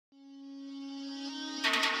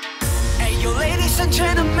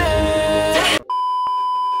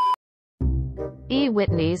E.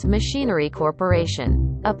 Whitney's Machinery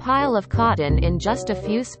Corporation. A pile of cotton in just a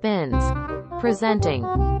few spins. Presenting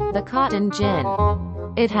the Cotton Gin.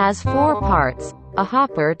 It has 4 parts: a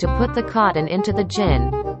hopper to put the cotton into the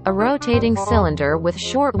gin, a rotating cylinder with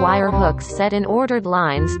short wire hooks set in ordered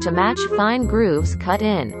lines to match fine grooves cut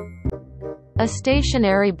in, a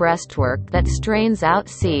stationary breastwork that strains out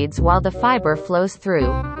seeds while the fiber flows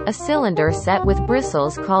through, a cylinder set with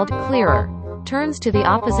bristles called clearer, turns to the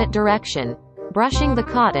opposite direction, brushing the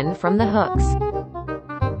cotton from the hooks.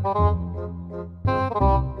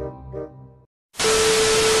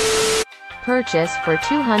 Purchase for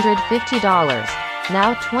 $250.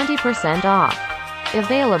 Now 20% off.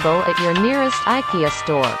 Available at your nearest IKEA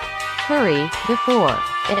store. Hurry, before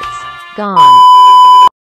it's gone.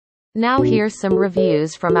 Now here's some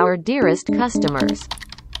reviews from our dearest customers.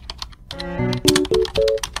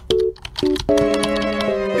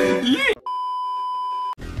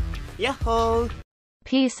 Yahoo!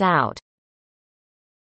 Peace out.